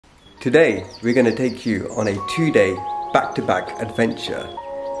Today we're going to take you on a 2-day back-to-back adventure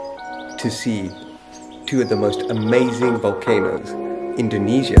to see two of the most amazing volcanoes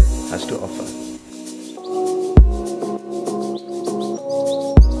Indonesia has to offer.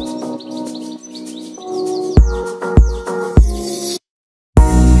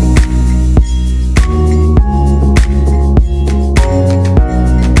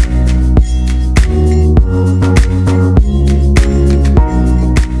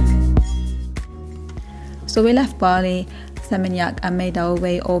 So we left Bali Seminyak and made our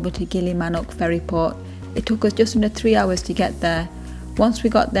way over to Gili Manuk ferry port. It took us just under 3 hours to get there. Once we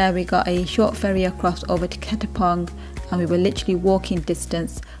got there, we got a short ferry across over to Ketapong and we were literally walking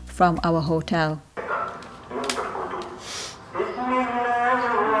distance from our hotel.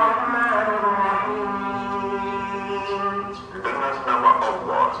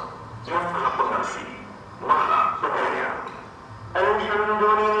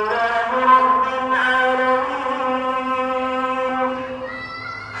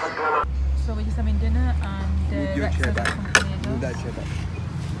 So we're just having dinner and Rex has some potatoes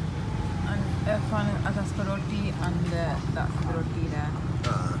and Irfan has asked for roti and that's the roti there.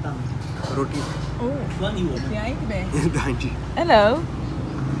 Roti. Oh, yeah, hello.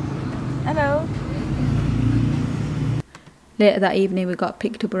 Hello. Later that evening we got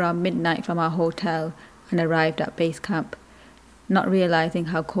picked up around midnight from our hotel and arrived at base camp. Not realising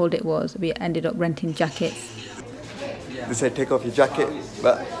how cold it was, we ended up renting jackets. They said take off your jacket,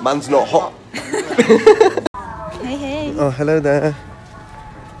 but man's not hot. Hey, hey. Oh, hello there.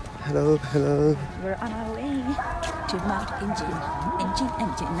 Hello, hello. We're on our way to Mount Ijen.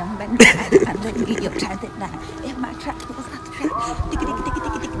 Engine number 9. And then you're trying to now. If my track goes off the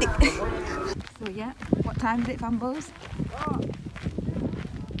track. So yeah, what time is it, Fambos?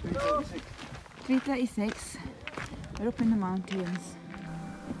 3:36. We're up in the mountains.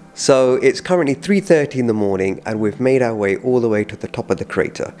 So it's currently 3:30 in the morning and we've made our way all the way to the top of the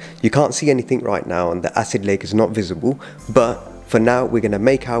crater. You can't see anything right now and the acid lake is not visible, but for now we're going to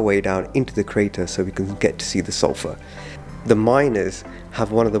make our way down into the crater so we can get to see the sulfur. The miners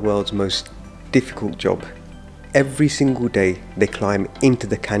have one of the world's most difficult jobs. Every single day they climb into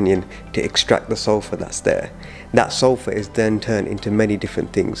the canyon to extract the sulfur that's there. That sulfur is then turned into many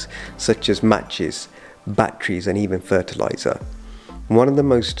different things such as matches, batteries and even fertilizer. One of the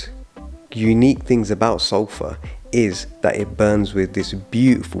most unique things about sulfur is that it burns with this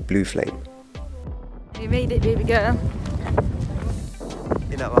beautiful blue flame. We made it, baby girl.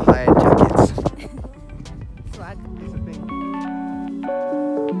 In our high-end jackets. Swag.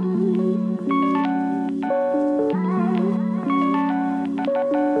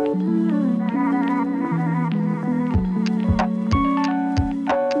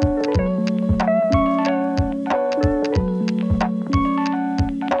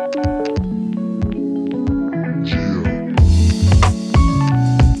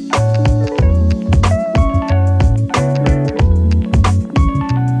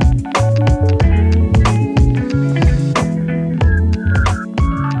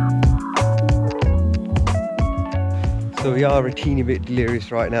 So we are a teeny bit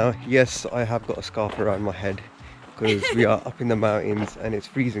delirious right now. Yes, I have got a scarf around my head because we are up in the mountains and it's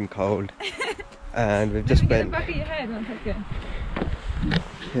freezing cold. And we've just spent... Back of your head, 1 second.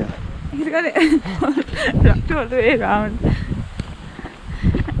 Yeah. He's got it wrapped all the way around.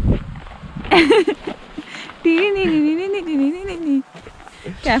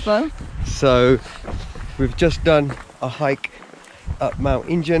 Careful. So we've just done a hike up Mount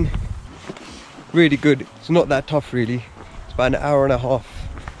Ijen. Really good. It's not that tough really. It's about an hour and a half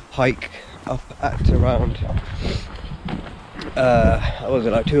hike up at around what was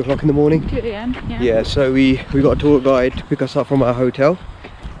it, like 2 o'clock in the morning? 2 a.m. Yeah, so we got a tour guide to pick us up from our hotel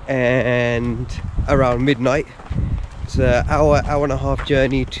and around midnight it's an hour and a half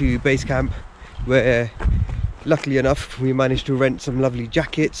journey to base camp where luckily enough we managed to rent some lovely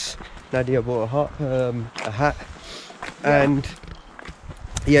jackets. Nadia bought a hat and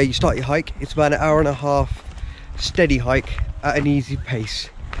yeah, you start your hike. It's about an hour and a half steady hike at an easy pace.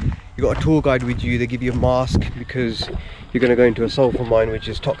 You got a tour guide with you. They give you a mask because you're going to go into a sulfur mine, which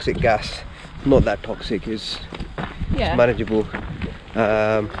is toxic gas. Not that toxic, it's manageable.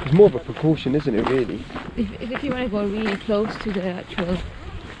 It's more of a precaution, isn't it, really? If you want to go really close to the actual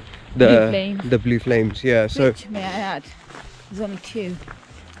blue flames. The blue flames, yeah. Which, so may I add, there's only 2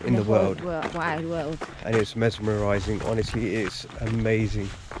 in the world. Wide world. And it's mesmerizing, honestly, it's amazing.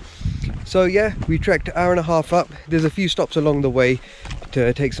 So yeah, we trekked an hour and a half up. There's a few stops along the way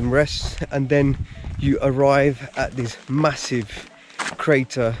to take some rest and then you arrive at this massive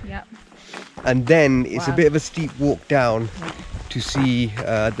crater. Yep. And then it's a bit of a steep walk down to see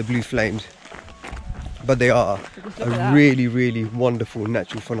the blue flames, but they are a really, really wonderful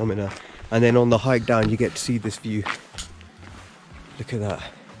natural phenomena. And then on the hike down you get to see this view. Look at that.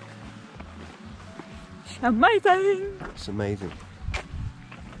 Amazing! It's amazing.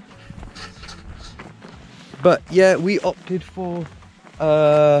 But yeah, we opted for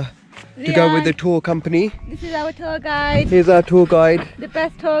to go with the tour company. This is our tour guide. Here's our tour guide. The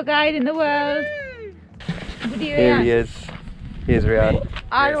best tour guide in the world. Here he is. Here's Ryan.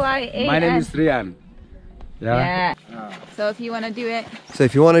 R-Y-A-N. My name is Ryan. Yeah. So if you want to do it. So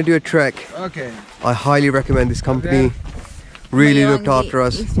if you want to do a trek, Okay. I highly recommend this company. Really looked after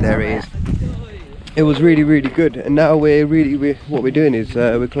us. There he is. It was really, really good. And now what we're doing is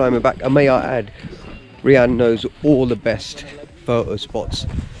we're climbing back. And may I add, Ryan knows all the best photo spots.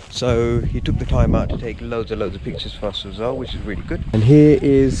 So he took the time out to take loads of pictures for us as well, which is really good. And here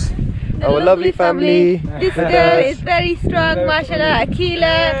is our lovely family. This girl is very strong, mashallah.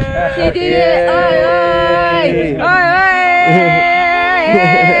 Akila, she did it. Oi, oi, oi.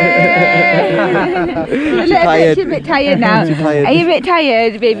 Tired. She's a bit tired now. She's tired. Are you a bit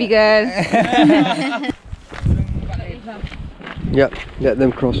tired, baby girl? Yep, let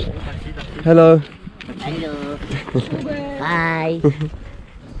them cross. Hello. Hello. Hi.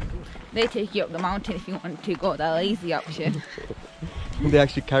 They take you up the mountain if you want to go the lazy option. They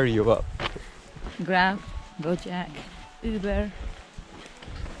actually carry you up. Grab, Gojek, Uber,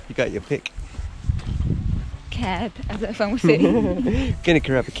 You got your pick. cab, as if I was saying. Gonna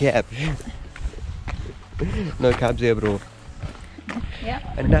grab a cab. No cabs here, bro. Yep.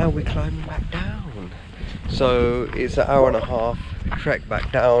 And now we're climbing back down. So it's an hour and a half trek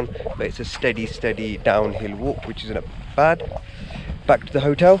back down, but it's a steady downhill walk, which isn't bad. Back to the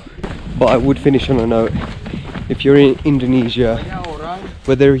hotel. But I would finish on a note. If you're in Indonesia,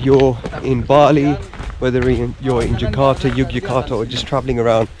 whether you're in Bali, whether you're in Jakarta, Yogyakarta, or just traveling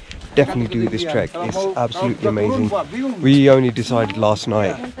around, definitely do this trek. It's absolutely amazing. We only decided last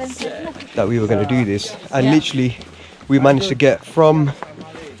night that we were going to do this, and literally we managed to get from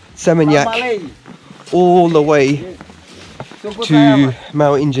Seminyak all the way to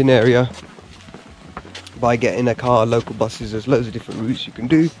Mount Ijen area by getting a car, local buses. There's loads of different routes you can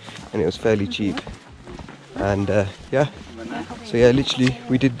do, and it was fairly cheap. And yeah, so yeah, literally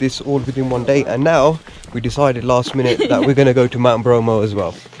we did this all within one day, and now we decided last minute that we're going to go to Mount Bromo as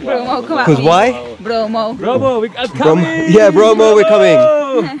well. Bromo, come on. Because why? Bromo. Bromo, we are coming! Yeah, Bromo, we're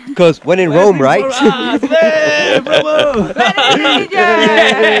coming. Because when in Rome, right? Bromo!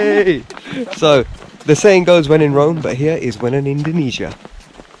 Yay! So the saying goes, when in Rome, but here is when in Indonesia.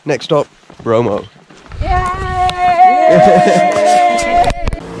 Next stop, Bromo.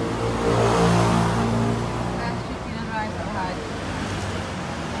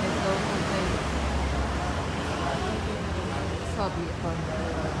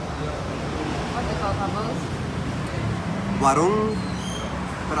 Warung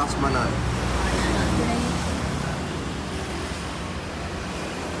Prasmanan.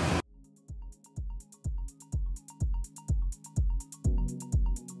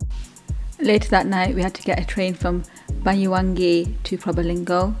 Later that night we had to get a train from Banyuwangi to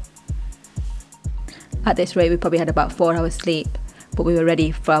Probolinggo. At this rate we probably had about 4 hours sleep, but we were ready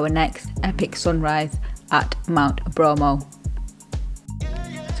for our next epic sunrise at Mount Bromo.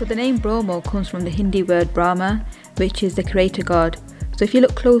 So the name Bromo comes from the Hindi word Brahma, which is the creator god. So if you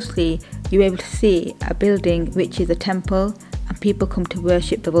look closely, you're able to see a building which is a temple, and people come to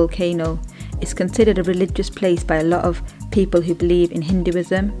worship the volcano. It's considered a religious place by a lot of people who believe in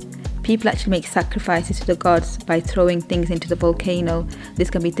Hinduism. People actually make sacrifices to the gods by throwing things into the volcano. This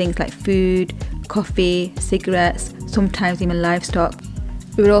can be things like food, coffee, cigarettes, sometimes even livestock.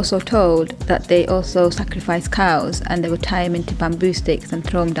 We were also told that they also sacrifice cows, and they would tie them into bamboo sticks and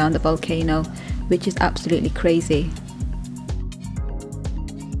throw them down the volcano, which is absolutely crazy.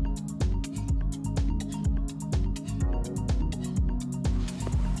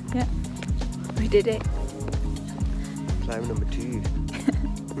 Yeah, we did it. Climb number 2.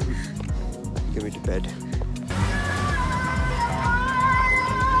 Get me to bed.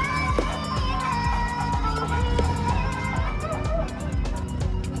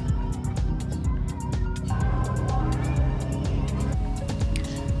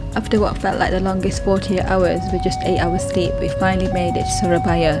 After what felt like the longest 48 hours with just 8 hours sleep, we finally made it to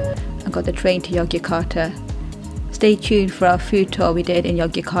Surabaya and got the train to Yogyakarta. Stay tuned for our food tour we did in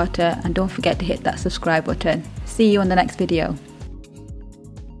Yogyakarta, and don't forget to hit that subscribe button. See you on the next video.